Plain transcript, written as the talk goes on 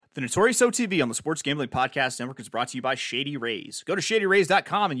The Notorious OTB on the Sports Gambling Podcast Network is brought to you by Shady Rays. Go to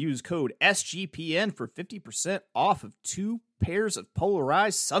shadyrays.com and use code SGPN for 50% off of 2 pairs of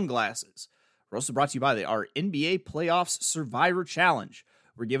polarized sunglasses. We're also brought to you by our NBA Playoffs Survivor Challenge.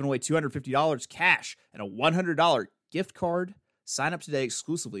 We're giving away $250 cash and a $100 gift card. Sign up today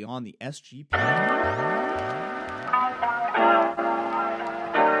exclusively on the SGPN.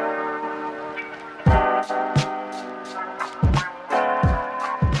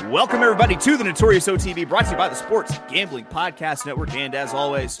 Welcome, everybody, to the Notorious OTB, brought to you by the Sports Gambling Podcast Network. And as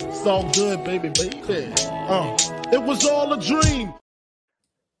always, it's all good, baby. It was all a dream.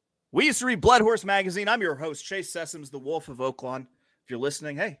 We used to read Blood Horse Magazine. I'm your host, Chase Sessoms, the Wolf of Oaklawn. If you're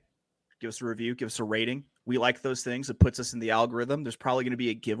listening, hey, give us a review, give us a rating. We like those things. It puts us in the algorithm. There's probably going to be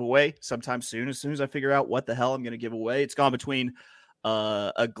a giveaway sometime soon. As soon as I figure out what the hell I'm going to give away, it's gone between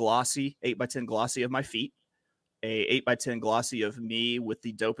a glossy 8x10 glossy of my feet, a 8x10 glossy of me with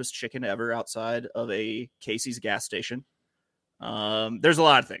the dopest chicken ever outside of a Casey's gas station. There's a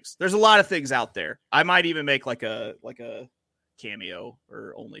lot of things. There's a lot of things out there. I might even make like a Cameo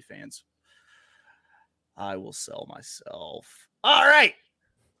or OnlyFans. I will sell myself. All right.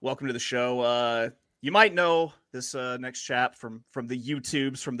 Welcome to the show. You might know this next chap from the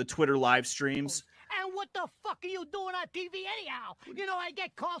YouTubes, from the Twitter live streams. And what the fuck are you doing on TV anyhow? You know, I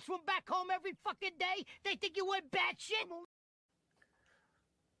get calls from back home every fucking day. They think you went bad shit.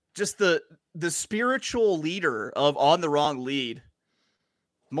 Just the spiritual leader of On the Wrong Lead.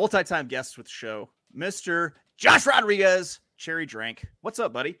 Multi-time guest with the show, Mr. Josh Rodriguez, Cherry Drank. What's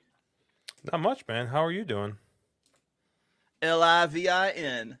up, buddy? Not much, man. How are you doing?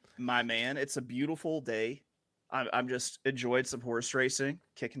 Livin, my man. It's a beautiful day. I'm just enjoyed some horse racing,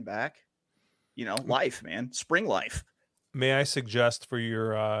 kicking back. You know, life, man. Spring life. May I suggest for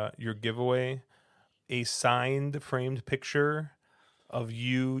your giveaway a signed framed picture of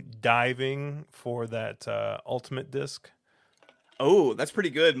you diving for that ultimate disc? Oh, that's pretty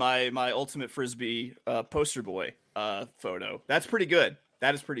good. My ultimate frisbee poster boy photo. That's pretty good.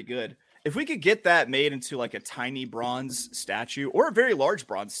 That is pretty good. If we could get that made into like a tiny bronze statue or a very large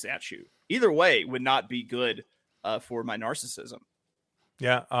bronze statue, either way would not be good for my narcissism.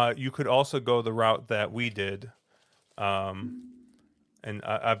 Yeah, you could also go the route that we did, and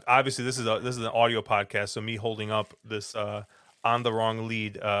obviously this is an audio podcast, so me holding up this On the Wrong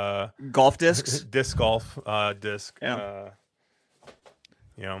Lead golf discs, disc golf disc, yeah.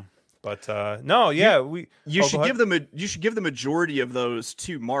 You know, but no, yeah, you should give the majority of those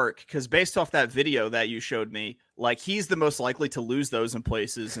to Mark, because based off that video that you showed me, like he's the most likely to lose those in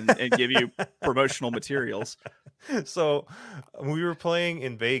places and give you promotional materials. So we were playing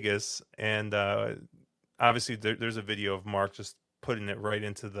in Vegas, and obviously there's a video of Mark just putting it right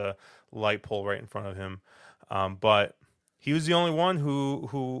into the light pole right in front of him. But he was the only one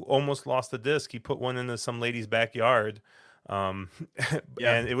who almost lost the disc. He put one into some lady's backyard. Yeah.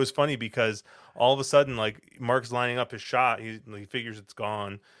 And it was funny because all of a sudden, like, Mark's lining up his shot. He figures it's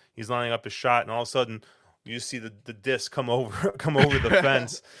gone. He's lining up his shot, and all of a sudden you just see the disc come over the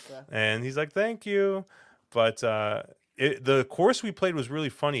fence. Yeah. And he's like, "Thank you." But the course we played was really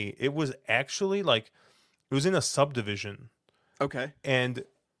funny. It was actually it was in a subdivision. Okay. And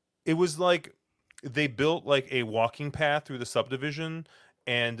it was like they built like a walking path through the subdivision.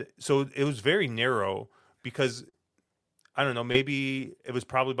 And so it was very narrow because, I don't know, maybe it was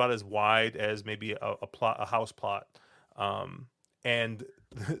probably about as wide as maybe a house plot. And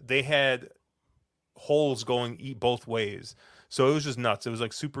they had holes going both ways. So it was just nuts. It was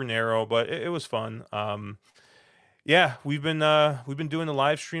like super narrow, but it was fun. Yeah, we've been doing the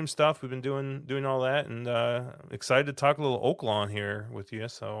live stream stuff. We've been doing all that, and excited to talk a little Oaklawn here with you.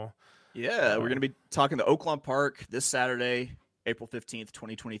 So yeah, we're gonna be talking to Oaklawn Park this Saturday, April 15th,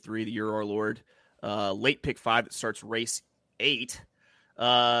 2023, the year of our Lord. Late pick 5 that starts race 8.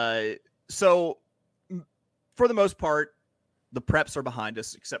 So for the most part, the preps are behind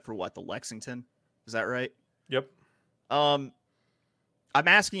us, except for the Lexington. Is that right? Yep. I'm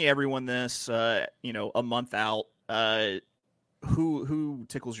asking everyone this, a month out. Who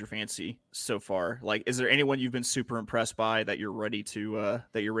tickles your fancy so far? Like, is there anyone you've been super impressed by that you're ready to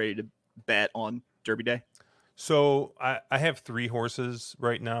bet on Derby Day? So I have 3 horses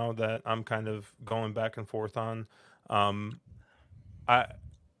right now that I'm kind of going back and forth on.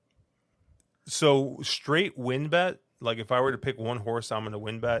 So straight win bet. Like, if I were to pick one horse, I'm going to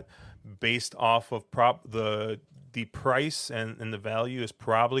win bet based off of the price and the value is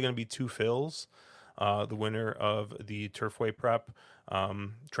probably going to be 2 Phils, the winner of the Turfway Prep,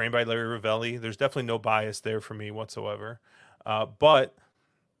 trained by Larry Ravelli. There's definitely no bias there for me whatsoever. But,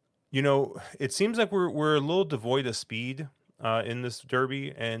 it seems like we're a little devoid of speed. in this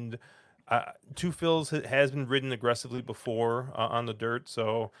Derby, and Two Phils has been ridden aggressively before on the dirt,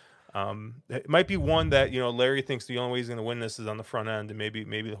 so it might be one that Larry thinks the only way he's going to win this is on the front end, and maybe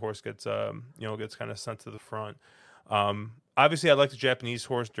the horse gets gets kind of sent to the front. Obviously, I like the Japanese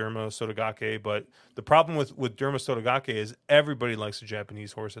horse Derma Sotogake, but the problem with Derma Sotogake is everybody likes a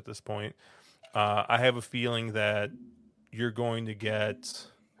Japanese horse at this point. I have a feeling that you're going to get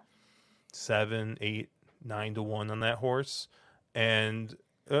 7, 8, 9 to 1 on that horse, and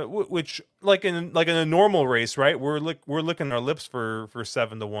which like in a normal race, right? We're licking our lips for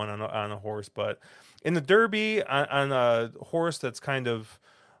 7 to 1 on a horse, but in the Derby on a horse that's kind of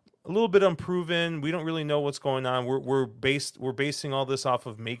a little bit unproven, we don't really know what's going on. We're basing all this off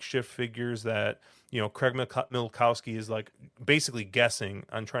of makeshift figures that Craig Milkowski is like basically guessing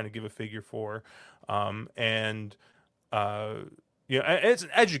on trying to give a figure for, and it's an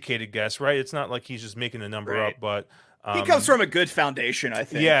educated guess, right? It's not like he's just making a number Right. up, but he comes from a good foundation, I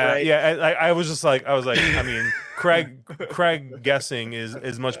think. yeah, right? yeah. I was like, I mean, Craig guessing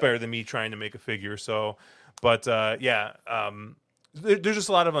is much better than me trying to make a figure. So, but there's just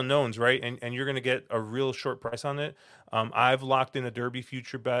a lot of unknowns, right? And you're going to get a real short price on it. I've locked in a Derby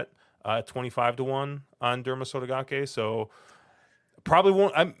future bet 25 to 1 on Derma Sotogake, so probably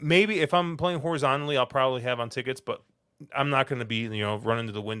won't. Maybe if I'm playing horizontally, I'll probably have on tickets, but I'm not going to be running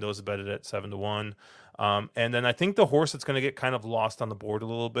to the windows bet it at 7 to 1. And then I think the horse that's going to get kind of lost on the board a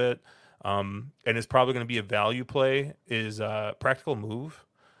little bit, and is probably going to be a value play, is Practical Move.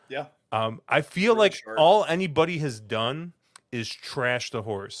 Yeah. I feel Really like sharp. all anybody has done is trash the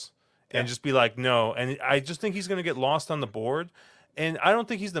horse and just be like, no. And I just think he's going to get lost on the board. And I don't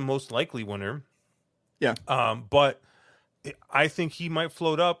think he's the most likely winner. Yeah. But I think he might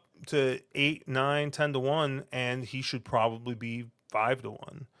float up to 8, 9, 10 to 1, and he should probably be 5 to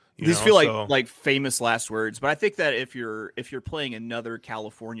 1. These feel like famous last words, but I think that if you're playing another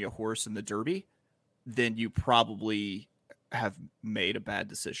California horse in the Derby, then you probably have made a bad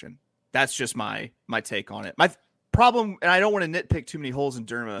decision. That's just my take on it. My problem, and I don't want to nitpick too many holes in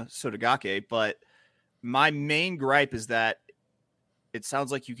Derma Sotogake, but my main gripe is that it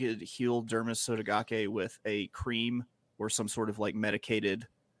sounds like you could heal Derma Sotogake with a cream or some sort of like medicated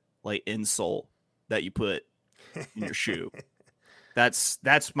like insole that you put in your shoe. That's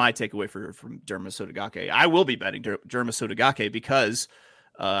my takeaway from Derma Sotogake. I will be betting Derma Sotogake because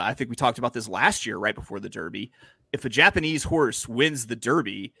I think we talked about this last year right before the Derby. If a Japanese horse wins the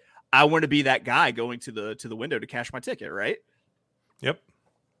Derby, I want to be that guy going to the window to cash my ticket, right? Yep.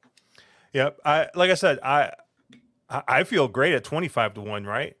 Like I said, I feel great at 25 to 1,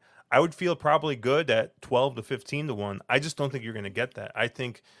 right? I would feel probably good at 12 to 15 to 1. I just don't think you're going to get that.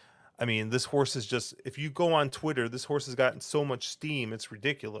 I mean, this horse is just, if you go on Twitter, this horse has gotten so much steam, it's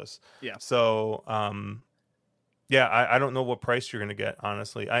ridiculous. Yeah. So, I don't know what price you're going to get,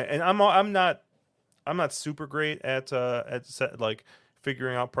 honestly. I'm not super great at like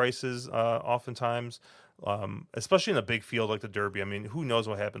figuring out prices oftentimes, especially in a big field like the Derby. I mean, who knows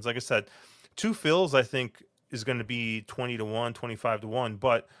what happens? Like I said, Two Phils, I think, is going to be 20 to 1, 25 to 1,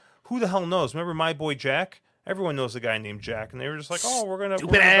 but who the hell knows? Remember my boy Jack? Everyone knows a guy named Jack, and they were just like, "Oh, we're gonna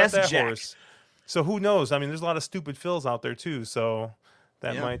bet that Jack. horse." So who knows? I mean, there's a lot of stupid Phils out there too. So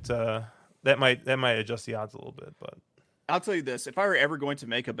that might adjust the odds a little bit. But I'll tell you this: if I were ever going to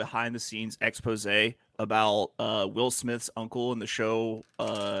make a behind-the-scenes expose about Will Smith's uncle in the show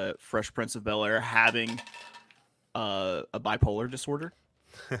Fresh Prince of Bel-Air having a bipolar disorder,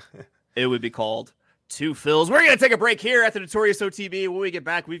 it would be called Two Phils. We're going to take a break here at the Notorious OTB. When we get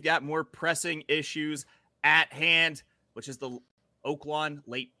back, we've got more pressing issues at hand, which is the Oaklawn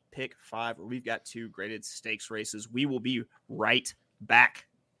Late Pick 5, where we've got 2 graded stakes races. We will be right back.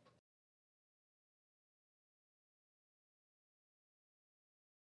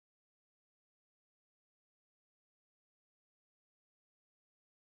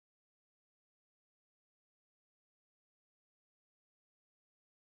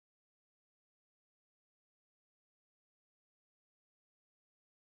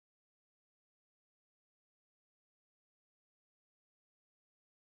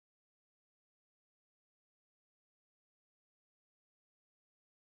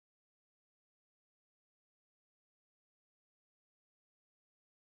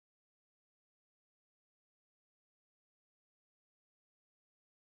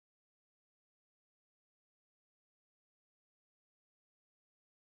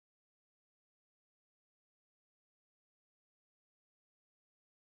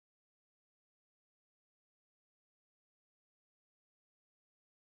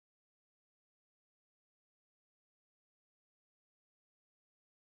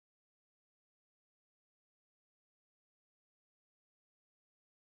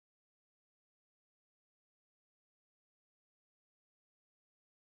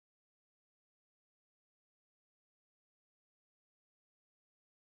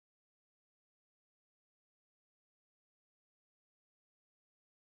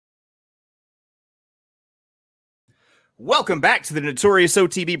 Welcome back to the Notorious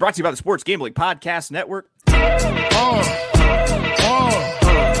OTB, brought to you by the Sports Gambling Podcast Network. Come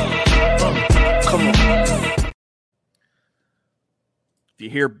on. If you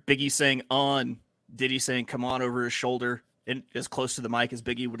hear Biggie saying on, Diddy saying come on over his shoulder, and as close to the mic as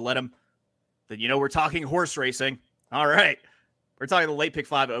Biggie would let him, then you know we're talking horse racing. All right. We're talking the late pick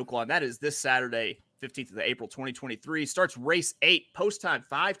 5 at Oaklawn. That is this Saturday, 15th of April, 2023. Starts race 8, post time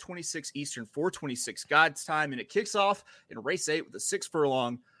 5:26 Eastern, 4:26 God's time, and it kicks off in race 8 with a 6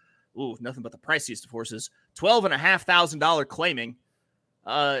 furlong. Ooh, nothing but the priciest of horses. $12,500 claiming.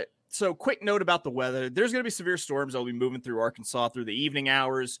 So quick note about the weather. There's going to be severe storms that will be moving through Arkansas through the evening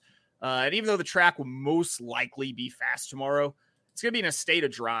hours. And even though the track will most likely be fast tomorrow, it's going to be in a state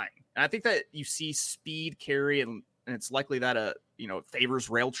of drying. And I think that you see speed carry, and it's likely that it favors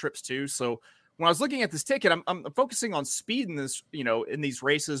rail trips too. So when I was looking at this ticket, I'm focusing on speed in this, in these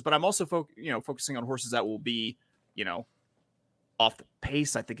races, but I'm also focusing on horses that will be, off the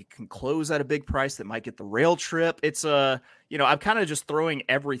pace. I think it can close at a big price that might get the rail trip. It's I'm kind of just throwing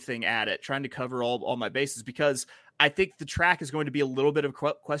everything at it, trying to cover all my bases, because I think the track is going to be a little bit of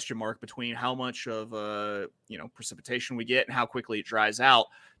a question mark between how much of precipitation we get and how quickly it dries out.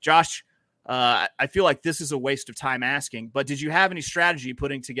 Josh, I feel like this is a waste of time asking, but did you have any strategy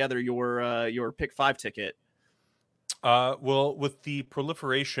putting together your pick 5 ticket? Well, with the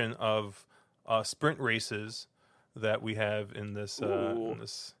proliferation of sprint races that we have in this,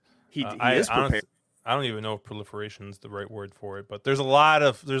 he is prepared. I don't even know if proliferation is the right word for it, but there's a lot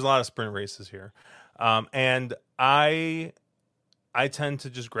of sprint races here, and I tend to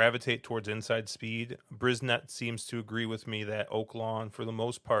just gravitate towards inside speed. Brisnet seems to agree with me that Oaklawn, for the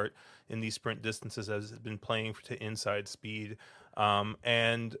most part, in these sprint distances, has been playing to inside speed,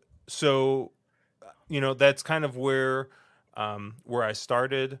 and so that's kind of where I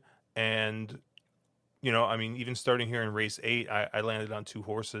started, and even starting here in race 8, I landed on 2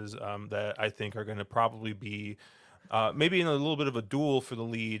 horses that I think are going to probably be maybe in a little bit of a duel for the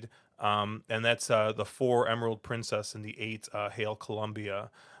lead. And that's the 4 Emerald Princess and the 8 Hail Columbia.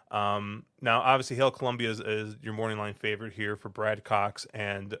 Now, obviously, Hail Columbia is your morning line favorite here for Brad Cox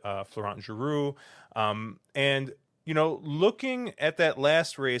and Florent Giroux. And looking at that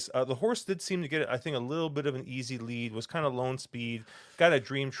last race, the horse did seem to get, I think, a little bit of an easy lead, was kind of lone speed, got a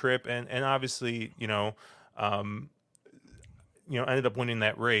dream trip, and obviously, ended up winning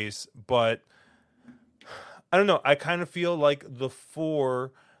that race. But I don't know. I kind of feel like the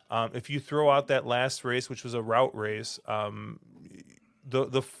 4, if you throw out that last race, which was a route race,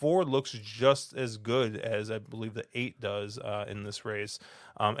 the 4 looks just as good as I believe the 8 does in this race.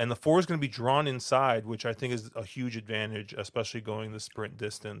 And the 4 is going to be drawn inside, which I think is a huge advantage, especially going the sprint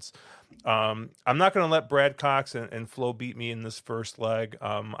distance. I'm not going to let Brad Cox and Flo beat me in this first leg.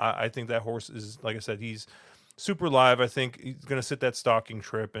 I think that horse is, like I said, he's super live. I think he's going to sit that stalking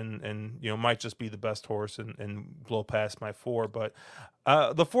trip and might just be the best horse and blow past my 4. But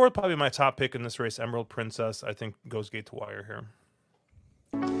the 4 is probably my top pick in this race. Emerald Princess, I think, goes gate to wire here.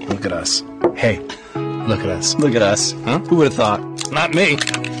 Look at us. Hey, look at us. Look at us. Huh? Who would have thought? Not me.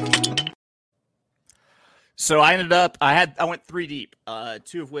 So I went 3 deep,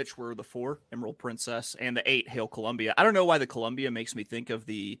 2 of which were the 4 Emerald Princess and the 8 Hail Columbia. I don't know why the Columbia makes me think of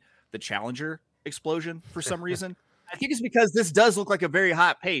the Challenger explosion for some reason. I think it's because this does look like a very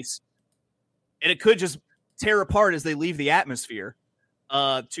hot pace, and it could just tear apart as they leave the atmosphere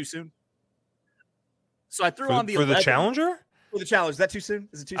too soon. So I threw on the 11. For the Challenger? For the Challenger. Is that too soon?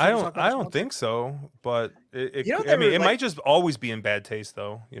 Is it too soon? I don't think so, but it it might just always be in bad taste,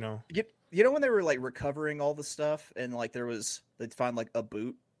 though. You know when they were like recovering all the stuff and like they'd find like a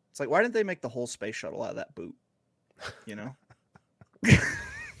boot. It's like, why didn't they make the whole space shuttle out of that boot?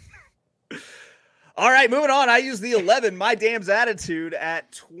 All right, moving on. I use the 11, My Damn's Attitude,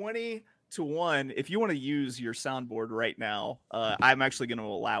 at 20-1. If you want to use your soundboard right now, I'm actually going to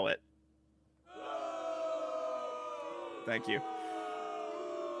allow it. Thank you.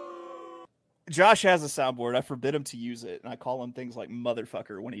 Josh has a soundboard. I forbid him to use it, and I call him things like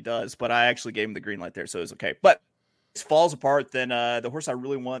motherfucker when he does, but I actually gave him the green light there, so it's okay. But if this falls apart, then the horse I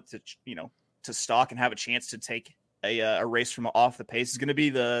really want to stalk and have a chance to take a race from off the pace is going to be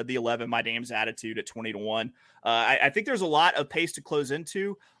the 11, My Damn's Attitude, at 20-1. I think there's a lot of pace to close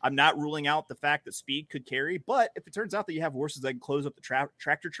into. I'm not ruling out the fact that speed could carry, but if it turns out that you have horses that can close up the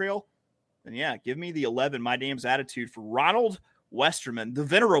tractor trail, then yeah, give me the 11, My Damn's Attitude, for Ronald Westerman, the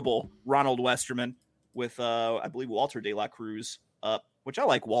venerable Ronald Westerman, with I believe Walter de la Cruz up, which I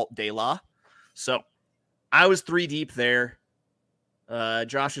like Walt de la. So I was 3 deep there.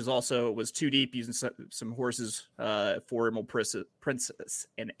 Josh was too deep using some horses, 4 Emerald Princess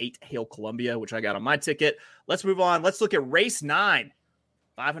and 8 Hail Columbia, which I got on my ticket. Let's move on. Let's look at race 9,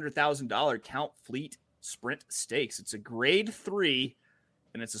 $500,000 Count Fleet Sprint Stakes. It's a grade 3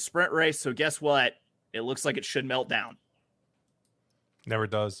 and it's a sprint race. So guess what? It looks like it should melt down. Never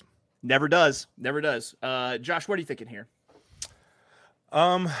does. Never does. Josh, what are you thinking here?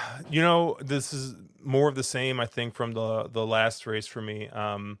 This is more of the same, I think, from the last race for me.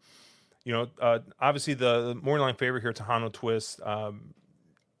 Obviously the morning line favorite here, Tahano Twist,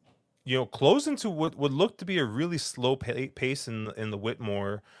 closed into what would look to be a really slow pace in the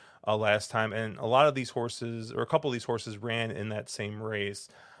Whitmore last time. And a lot of these horses, or a couple of these horses, ran in that same race.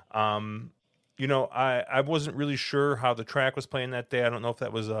 I wasn't really sure how the track was playing that day. I don't know if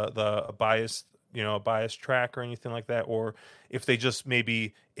that was a biased track or anything like that, or if they just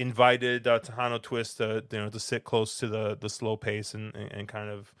maybe invited Tahano Twist to sit close to the slow pace and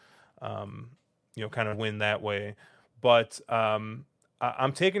kind of win that way. But I'm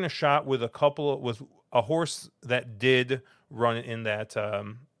taking a shot with a horse that did run in that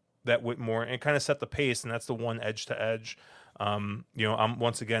Whitmore and kind of set the pace, and that's the one Edge to Edge. I'm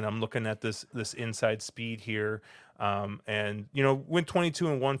looking at this inside speed here. Went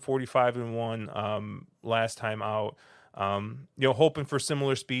 22-1, 45-1 last time out. Hoping for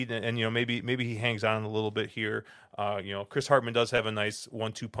similar speed, and maybe he hangs on a little bit here. Chris Hartman does have a nice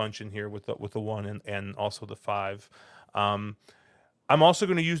 1-2 punch in here with the 1 and also the 5. I'm also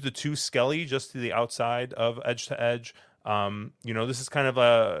going to use the 2 Skelly just to the outside of Edge to Edge. This is kind of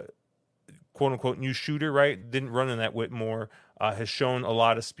a quote unquote new shooter, right? Didn't run in that Whitmore, has shown a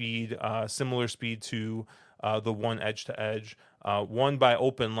lot of speed, similar speed to the 1 Edge to Edge. Won by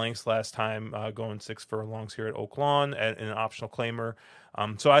open lengths last time, going 6 furlongs here at Oaklawn in an optional claimer.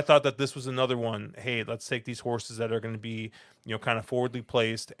 So I thought that this was another one. Hey, let's take these horses that are going to be, kind of forwardly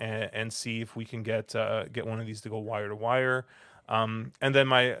placed and see if we can get one of these to go wire to wire. And then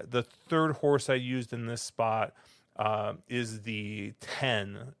the third horse I used in this spot is the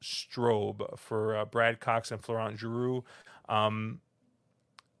 10 Strobe for Brad Cox and Florent Giroux. I'm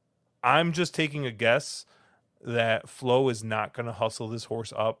just taking a guess that Flo is not going to hustle this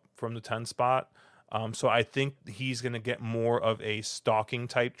horse up from the 10 spot. So I think he's going to get more of a stalking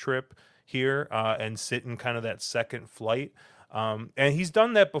type trip here and sit in kind of that second flight. And he's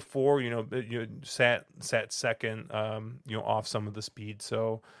done that before, sat second, off some of the speed.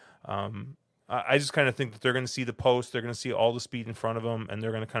 So I just kind of think that they're going to see the post, they're going to see all the speed in front of them, and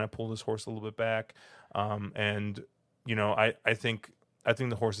they're going to kind of pull this horse a little bit back. I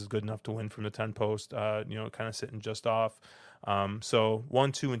think the horse is good enough to win from the 10 post, kind of sitting just off. So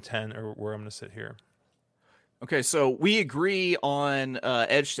 1, 2, and 10 are where I'm going to sit here. Okay, so we agree on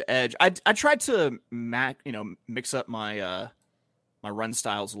Edge to Edge. I tried to mix up my my run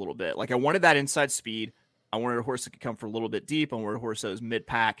styles a little bit. Like I wanted that inside speed. I wanted a horse that could come for a little bit deep. I wanted a horse that was mid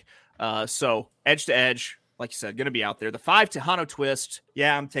pack. So Edge to Edge, like you said, going to be out there. The 5 Tahano Twist.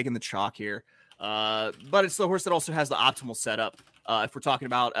 Yeah, I'm taking the chalk here. But it's the horse that also has the optimal setup. If we're talking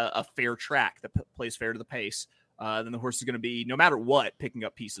about a fair track that plays fair to the pace, then the horse is going to be, no matter what, picking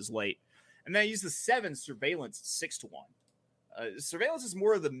up pieces late. And then I use the 7 Surveillance 6-1. Surveillance is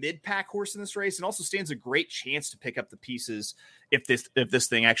more of the mid-pack horse in this race and also stands a great chance to pick up the pieces if this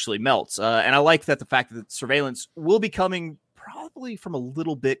thing actually melts. And I like that the fact that Surveillance will be coming probably from a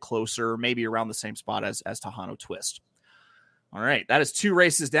little bit closer, maybe around the same spot as Tahano Twist. All right, that is 2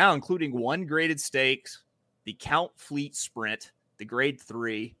 races down, including 1 graded stakes, the Count Fleet Sprint, the grade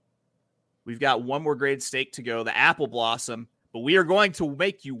 3. We've got 1 more graded stake to go, the Apple Blossom, but we are going to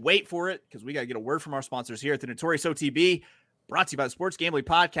make you wait for it because we got to get a word from our sponsors here at the Notorious OTB, brought to you by the Sports Gambling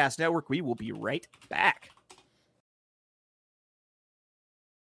Podcast Network. We will be right back.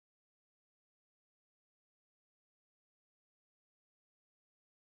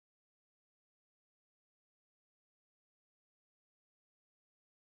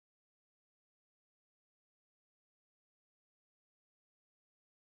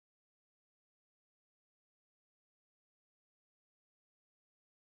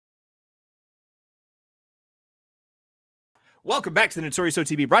 Welcome back to the Notorious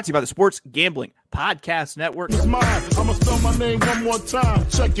OTB, brought to you by the Sports Gambling Podcast Network. It's mine. I'ma spell my name one more time.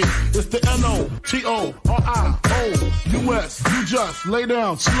 Check it. It's the Notorious. You just lay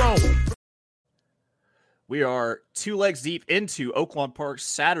down slow. We are 2 legs deep into Oaklawn Park's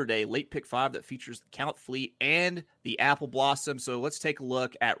Saturday late pick 5 that features the Count Fleet and the Apple Blossom. So let's take a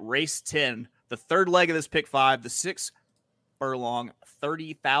look at race 10, the third leg of this pick 5, the 6 furlong,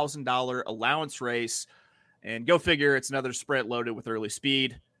 $30,000 allowance race. And go figure, it's another sprint loaded with early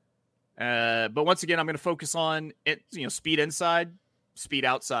speed. But once again, I'm going to focus on it, speed inside. speed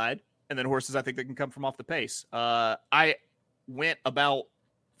outside, and then horses I think that can come from off the pace. I went about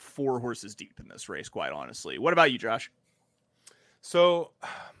 4 horses deep in this race, quite honestly. What about you, Josh? So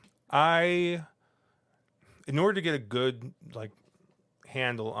in order to get a good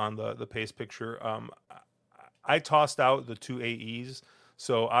handle on the pace picture, I tossed out the 2 AEs.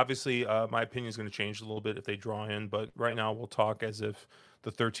 So obviously my opinion is going to change a little bit if they draw in, but right now we'll talk as if the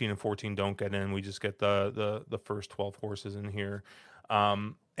 13 and 14 don't get in. We just get the first 12 horses in here.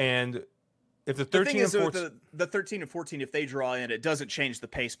 And if the 13 and 14... the 13 and 14, if they draw in, it doesn't change the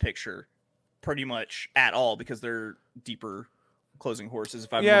pace picture pretty much at all because they're deeper closing horses,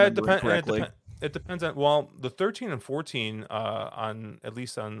 if I'm remembering correctly. It depends on, the 13 and 14 on at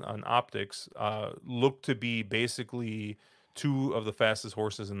least on optics look to be basically 2 of the fastest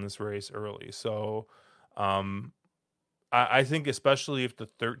horses in this race early. So I think especially if the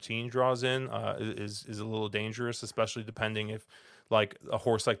 13 draws in is a little dangerous, especially depending if like a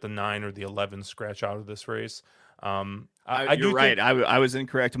horse like the 9 or the 11 scratch out of this race. You're right. I was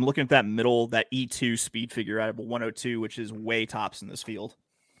incorrect. I'm looking at that middle, that E2 speed figure out of a 102, which is way tops in this field.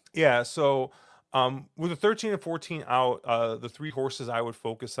 Yeah. So with the 13 and 14 out, the 3 horses I would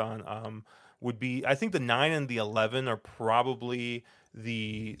focus on would be, I think the 9 and the 11 are probably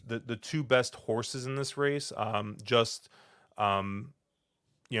the 2 best horses in this race.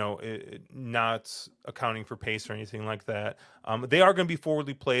 Not accounting for pace or anything like that. They are going to be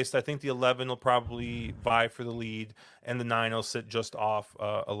forwardly placed. I think the 11 will probably vie for the lead, and the 9 will sit just off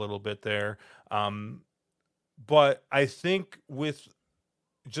a little bit there. But I think with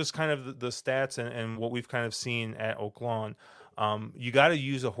just kind of the stats and what we've kind of seen at Oaklawn, you got to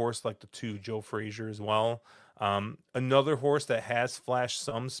use a horse like the 2, Joe Frazier, as well. Another horse that has flashed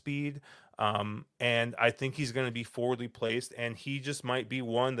some speed. And I think he's going to be forwardly placed, and he just might be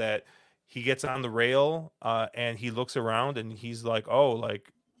one that he gets on the rail and he looks around and he's like,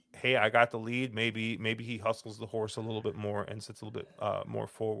 hey, I got the lead. Maybe he hustles the horse a little bit more and sits a little bit more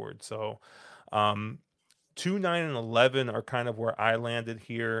forward. So 2, 9, and 11 are kind of where I landed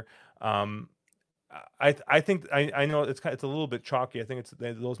here. I think I know it's a little bit chalky. I think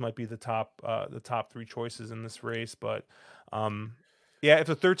those might be the top 3 choices in this race, but yeah, if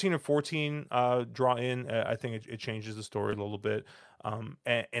the 13 and 14 draw in, I think it changes the story a little bit,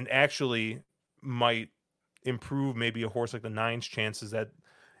 and actually might improve maybe a horse like the 9's chances that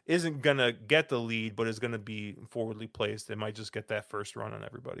isn't gonna get the lead, but is gonna be forwardly placed. It might just get that first run on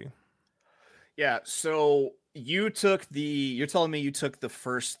everybody. Yeah. So you're telling me you took the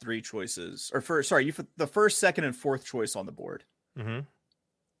first 3 choices, or the first, second, and 4th choice on the board. Mm-hmm.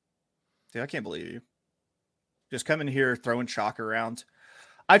 Dude, I can't believe you. Just coming here, throwing chalk around.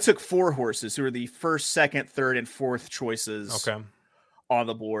 I took 4 horses who are the first, second, third, and 4th choices on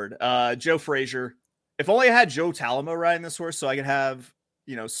the board. Joe Frazier. If only I had Joe Talamo riding this horse so I could have,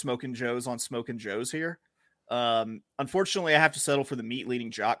 Smoking Joes on Smoking Joes here. Unfortunately, I have to settle for the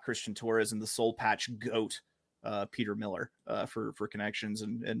meat-leading jock, Christian Torres, and the soul patch goat, Peter Miller, for connections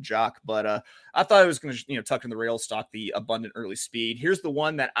and jock. But I thought I was going to, tuck in the rail stock, the abundant early speed. Here's the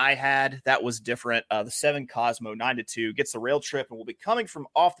one that I had that was different. The 7 Cosmo 9-2 gets the rail trip and will be coming from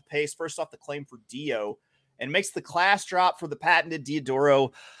off the pace. First off the claim for Dio, and makes the class drop for the patented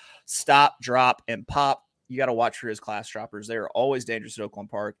Diodoro stop, drop, and pop. You got to watch for his class droppers. They are always dangerous at Oaklawn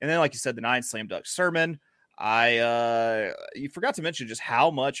Park. And then, like you said, the 9 Slam Duck Sermon. You forgot to mention just how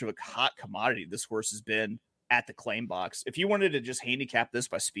much of a hot commodity this horse has been at the claim box. If you wanted to just handicap this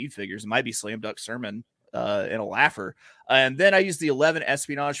by speed figures, it might be Slam Duck Sermon in a laugher. And then I used the 11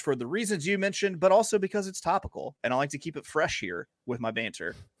 Espionage for the reasons you mentioned, but also because it's topical and I like to keep it fresh here with my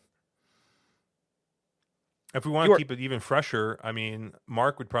banter. If we want to keep it even fresher, I mean,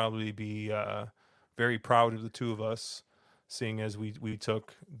 Mark would probably be very proud of the 2 of us, seeing as we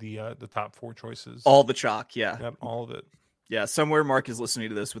took the top 4 choices. All the chalk, yeah. Yep, all of it. Yeah, somewhere Mark is listening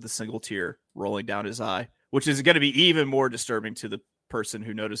to this with a single tear rolling down his eye, which is going to be even more disturbing to the person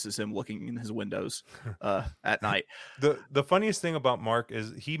who notices him looking in his windows at night. The funniest thing about Mark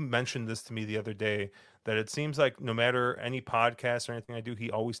is he mentioned this to me the other day, that it seems like no matter any podcast or anything I do, he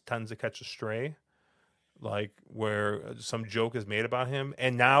always tends to catch a stray, like where some joke is made about him.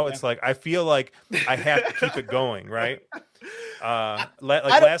 And now it's like, I feel like I have to keep it going, right?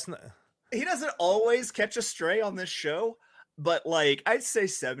 Last night. He doesn't always catch a stray on this show, but like I'd say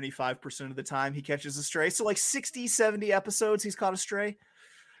 75% of the time he catches a stray. So like 60, 70 episodes he's caught a stray.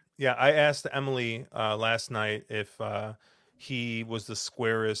 Yeah, I asked Emily last night if he was the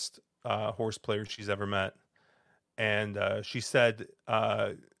squarest horse player she's ever met. And she said,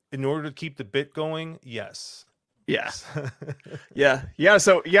 in order to keep the bit going, yes. Yes. Yeah.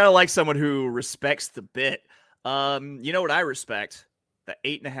 So you gotta like someone who respects the bit. You know what I respect? the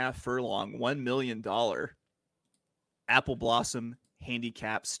 8.5 furlong, $1 million Apple Blossom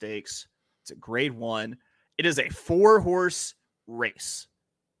Handicap Stakes. It's a grade 1. It is a 4-horse race.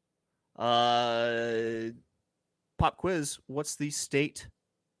 Pop quiz. What's the state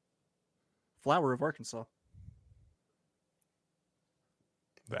flower of Arkansas?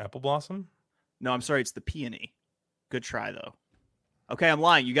 The apple blossom? No, I'm sorry. It's the peony. Good try, though. Okay, I'm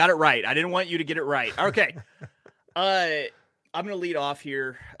lying. You got it right. I didn't want you to get it right. Okay. I'm going to lead off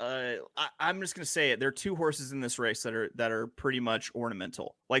here. I'm just going to say it. There are 2 horses in this race that are pretty much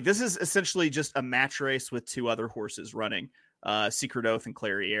ornamental. Like, this is essentially just a match race with 2 other horses running, Secret Oath and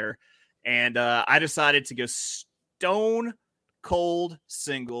Clairiere. And I decided to go stone cold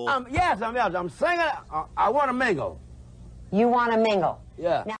single. Yes, I'm singing. I want to mingle. You want to mingle?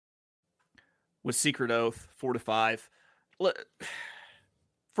 Yeah. With Secret Oath, 4-5.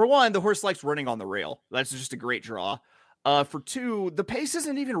 For one, the horse likes running on the rail. That's just a great draw. For 2, the pace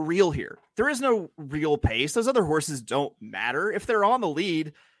isn't even real here. There is no real pace. Those other horses don't matter. If they're on the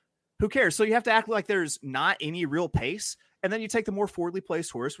lead, who cares? So you have to act like there's not any real pace. And then you take the more forwardly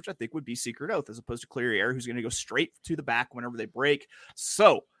placed horse, which I think would be Secret Oath, as opposed to Clairiere, who's going to go straight to the back whenever they break.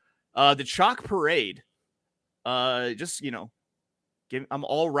 So the chalk parade, just, I'm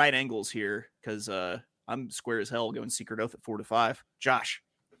all right angles here because I'm square as hell going Secret Oath at 4-5. Josh.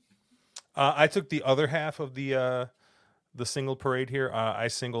 I took the other half of the single parade here. I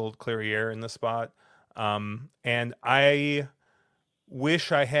singled Clairiere in the spot. And I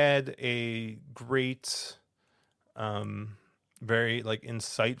wish I had a great, very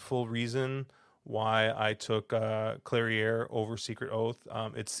insightful reason why I took Clairiere over Secret Oath.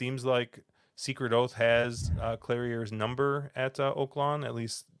 It seems like Secret Oath has Clariere's number at Oaklawn, at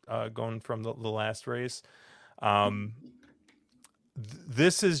least going from the last race.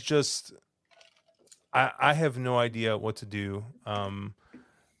 This is just, I have no idea what to do.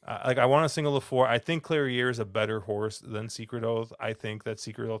 I want to single the 4. I think Clairiere is a better horse than Secret Oath. I think that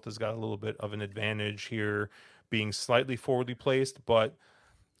Secret Oath has got a little bit of an advantage here, being slightly forwardly placed. But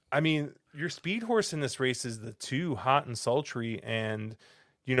I mean, your speed horse in this race is the 2, Hot and Sultry, and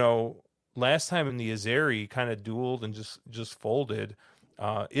last time in the Azeri kind of dueled and just folded.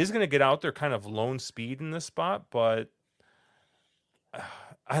 Is going to get out there kind of lone speed in this spot, but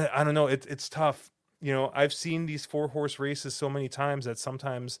I don't know. It's tough. I've seen these 4-horse races so many times that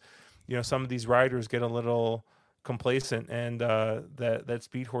sometimes, some of these riders get a little complacent, and that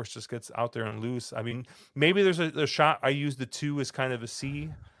speed horse just gets out there and loose. I mean, maybe there's a shot. I use the 2 as kind of a C,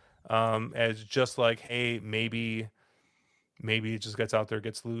 as just like, hey, maybe it just gets out there,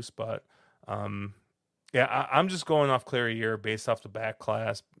 gets loose. But yeah, I'm just going off Clairiere based off the back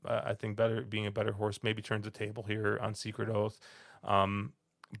class. I think being a better horse maybe turns the table here on Secret Oath.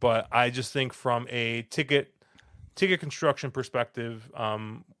 But I just think from a ticket construction perspective,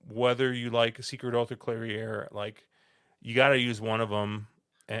 whether you like Secret Oath or Clairiere, you got to use one of them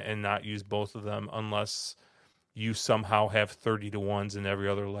and not use both of them unless you somehow have 30 to 1s in every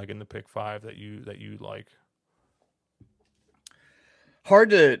other leg in the pick 5 that you like.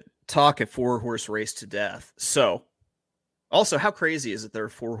 Hard to talk a 4-horse race to death. So also, how crazy is it there are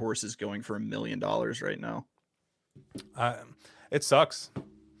 4 horses going for $1 million right now? It sucks.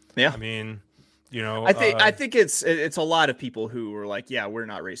 Yeah. I mean, I think it's a lot of people who are like, yeah, we're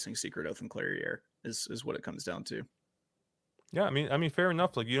not racing Secret Oath and Clairiere is what it comes down to. Yeah. I mean, fair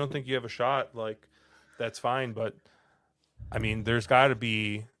enough. You don't think you have a shot, that's fine. But I mean, there's gotta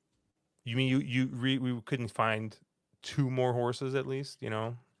be, we couldn't find 2 more horses at least,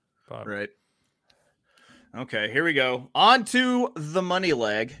 but. Right. Okay, here we go. On to the money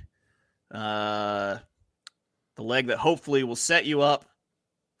leg. The leg that hopefully will set you up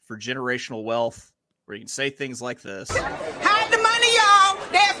for generational wealth, where you can say things like this. Hide the money, y'all.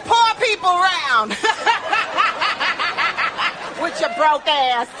 There's poor people around. With your broke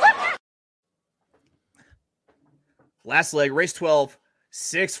ass. Last leg, race 12,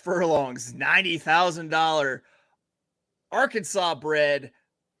 6 furlongs, $90,000. Arkansas bred,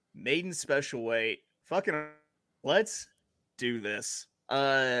 maiden special weight. Fucking, let's do this.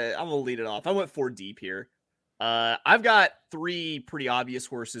 I'm going to lead it off. I went 4 deep here. I've got 3 pretty obvious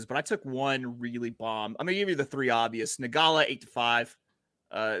horses, but I took 1 really bomb. I'm going to give you the 3 obvious. Nagala, 8-5.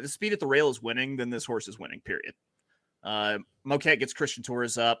 The speed at the rail is winning, then this horse is winning, period. Moquette gets Christian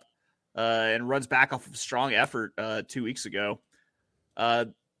Torres up and runs back off of a strong effort 2 weeks ago.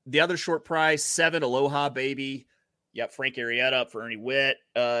 The other short price, 7, Aloha Baby. Yep, Frank Arrieta up for Ernie Witt.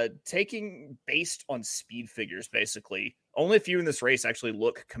 Taking based on speed figures, basically. Only a few in this race actually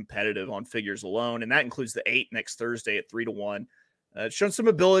look competitive on figures alone, and that includes the 8 next Thursday at 3-1. It's shown some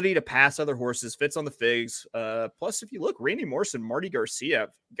ability to pass other horses, fits on the figs. Plus, if you look, Randy Morrison, Marty Garcia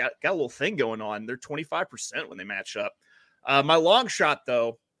got a little thing going on. They're 25% when they match up. My long shot,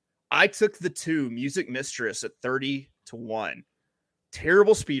 though, I took the 2 Music Mistress at 30-1.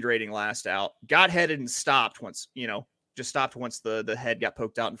 Terrible speed rating last out. Got headed and stopped once, just stopped once the head got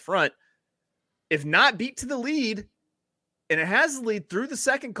poked out in front. If not beat to the lead, and it has the lead through the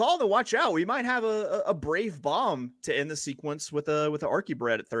second call, then watch out. We might have a brave bomb to end the sequence with a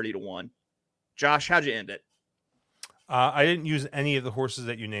Archibred at 30-1. Josh, how'd you end it? I didn't use any of the horses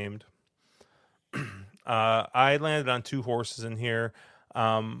that you named. I landed on 2 horses in here.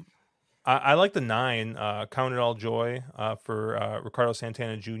 I like the 9, Count It All Joy, for Ricardo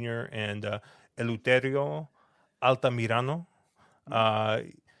Santana Jr. and Eleuterio Altamirano.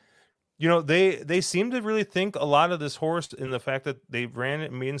 They seem to really think a lot of this horse in the fact that they ran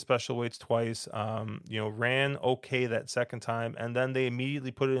it maiden special weights twice. Ran okay that second time, and then they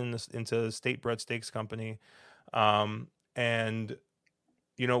immediately put it into State Bred Stakes Company, and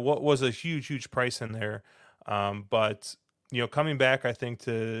what was a huge price in there, but coming back, I think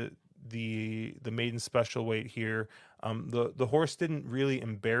to the maiden special weight here, the horse didn't really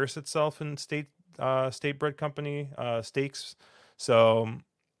embarrass itself in State Bred Company stakes, so.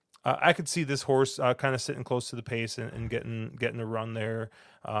 I could see this horse kind of sitting close to the pace and getting a run there.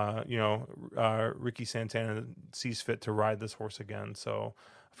 Ricky Santana sees fit to ride this horse again. So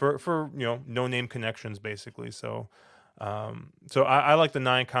for no name connections basically. So I like the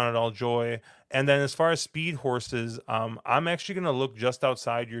 9 Count It All Joy. And then as far as speed horses, I'm actually going to look just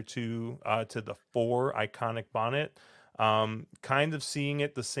outside your 2 to the 4 Iconic Bonnet. Kind of seeing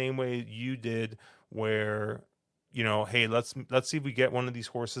it the same way you did, where hey, let's see if we get one of these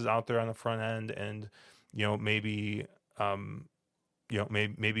horses out there on the front end, and maybe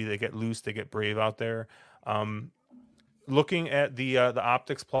maybe they get loose, they get brave out there. Looking at the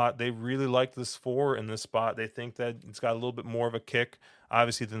optics plot, they really like this 4 in this spot. They think that it's got a little bit more of a kick,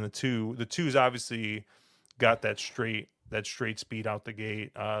 obviously, than the 2. The 2's obviously got that straight speed out the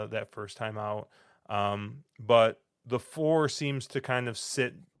gate that first time out, but the 4 seems to kind of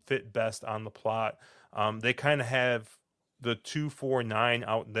fit best on the plot. They kind of have the 2, 4, 9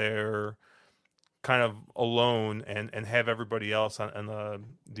 out there kind of alone and have everybody else on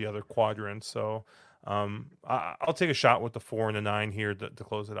the other quadrant. So I'll take a shot with the 4 and the 9 here to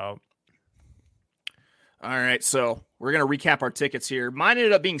close it out. All right, so we're going to recap our tickets here. Mine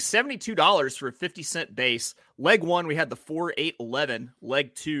ended up being $72 for a 50-cent base. Leg 1, we had the 4, 8, 11.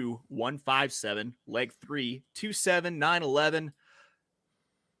 Leg 2, 1, 5, 7. Leg 3, 2, 7, 9, 11.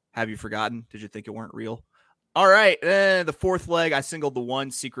 Have you forgotten? Did you think it weren't real? All right, then the 4th leg, I singled the 1,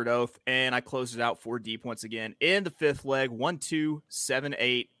 Secret Oath, and I closed it out 4 deep once again. In the 5th leg, 1, 2, 7,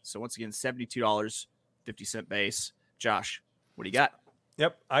 8. So once again, $72, 50-cent base. Josh, what do you got?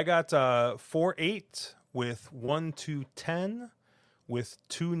 Yep, I got 4, 8 with 1, 2, 10, with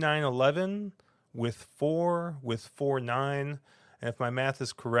 2, 9, 11, with 4, 9. And if my math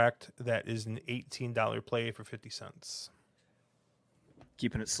is correct, that is an $18 play for 50 cents.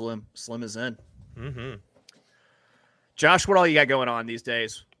 Keeping it slim. Slim is in. Mm-hmm. Josh, what all you got going on these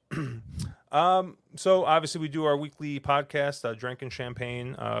days? So obviously we do our weekly podcast, Drinking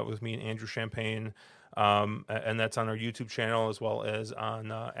Champagne, with me and Andrew Champagne. And that's on our YouTube channel as well as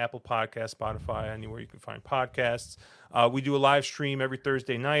on Apple Podcasts, Spotify, anywhere you can find podcasts. We do a live stream every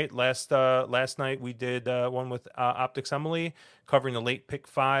Thursday night. Last night we did one with Optics Emily covering the late pick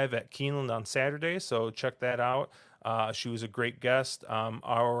 5 at Keeneland on Saturday. So check that out. She was a great guest.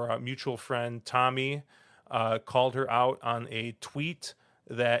 Our mutual friend Tommy called her out on a tweet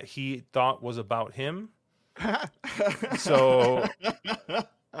that he thought was about him. So,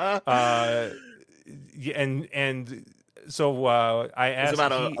 so I asked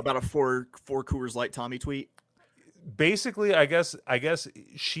about a four Coors Light Tommy tweet. Basically, I guess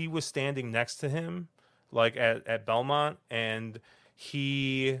she was standing next to him, like at Belmont, and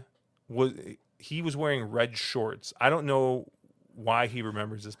he was wearing red shorts. I don't know why he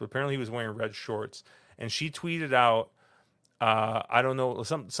remembers this, but apparently he was wearing red shorts. And she tweeted out, I don't know,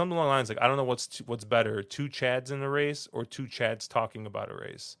 something along the lines like, I don't know what's better, 2 Chads in a race or 2 Chads talking about a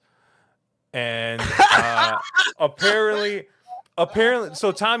race. And apparently,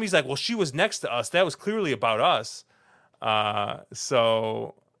 so Tommy's like, well, she was next to us. That was clearly about us. And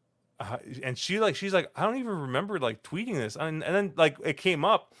she's like, I don't even remember like tweeting this. And then like it came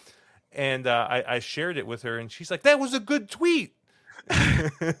up. And I shared it with her, and she's like, "That was a good tweet."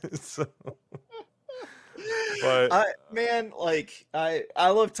 So, but I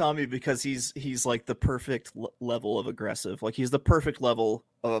love Tommy because he's like the perfect level of aggressive. Like he's the perfect level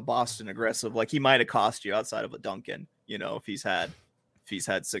of a Boston aggressive. Like he might have cost you outside of a Duncan. if he's had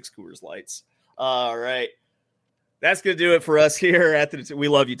 6 Coors Lights. All right. That's going to do it for us here at we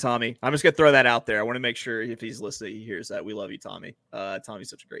love you, Tommy. I'm just going to throw that out there. I want to make sure if he's listening, he hears that. We love you, Tommy. Tommy's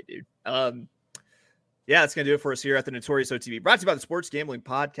such a great dude. Yeah, that's going to do it for us here at the Notorious OTB, brought to you by the Sports Gambling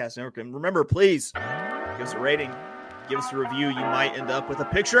Podcast Network. And remember, please give us a rating, give us a review. You might end up with a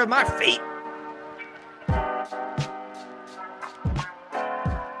picture of my feet